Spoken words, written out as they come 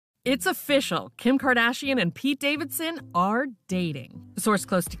It's official. Kim Kardashian and Pete Davidson are dating. A source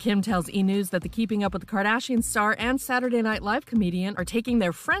close to Kim tells E! News that the Keeping Up with the Kardashian star and Saturday Night Live comedian are taking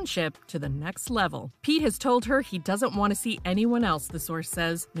their friendship to the next level. Pete has told her he doesn't want to see anyone else, the source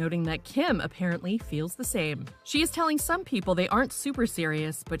says, noting that Kim apparently feels the same. She is telling some people they aren't super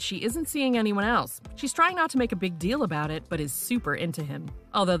serious, but she isn't seeing anyone else. She's trying not to make a big deal about it, but is super into him.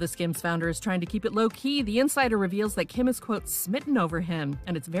 Although the Skims founder is trying to keep it low-key, the insider reveals that Kim is, quote, smitten over him,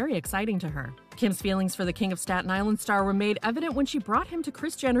 and it's very exciting to her. Kim's feelings for the King of Staten Island star were made evident when she brought him to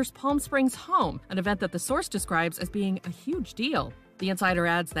Kris Jenner's Palm Springs home, an event that the source describes as being a huge deal. The insider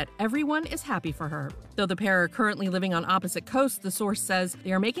adds that everyone is happy for her. Though the pair are currently living on opposite coasts, the source says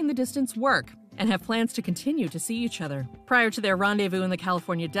they are making the distance work and have plans to continue to see each other. Prior to their rendezvous in the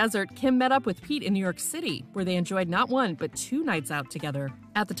California desert, Kim met up with Pete in New York City, where they enjoyed not one, but 2 nights out together.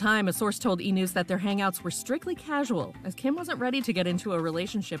 At the time, a source told E! News that their hangouts were strictly casual, as Kim wasn't ready to get into a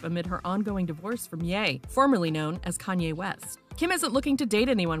relationship amid her ongoing divorce from Ye, formerly known as Kanye West. Kim isn't looking to date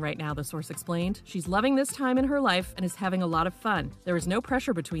anyone right now, the source explained. She's loving this time in her life and is having a lot of fun. There is no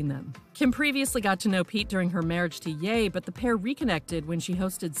pressure between them. Kim previously got to know Pete during her marriage to Ye, but the pair reconnected when she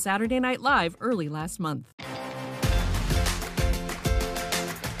hosted Saturday Night Live early last month.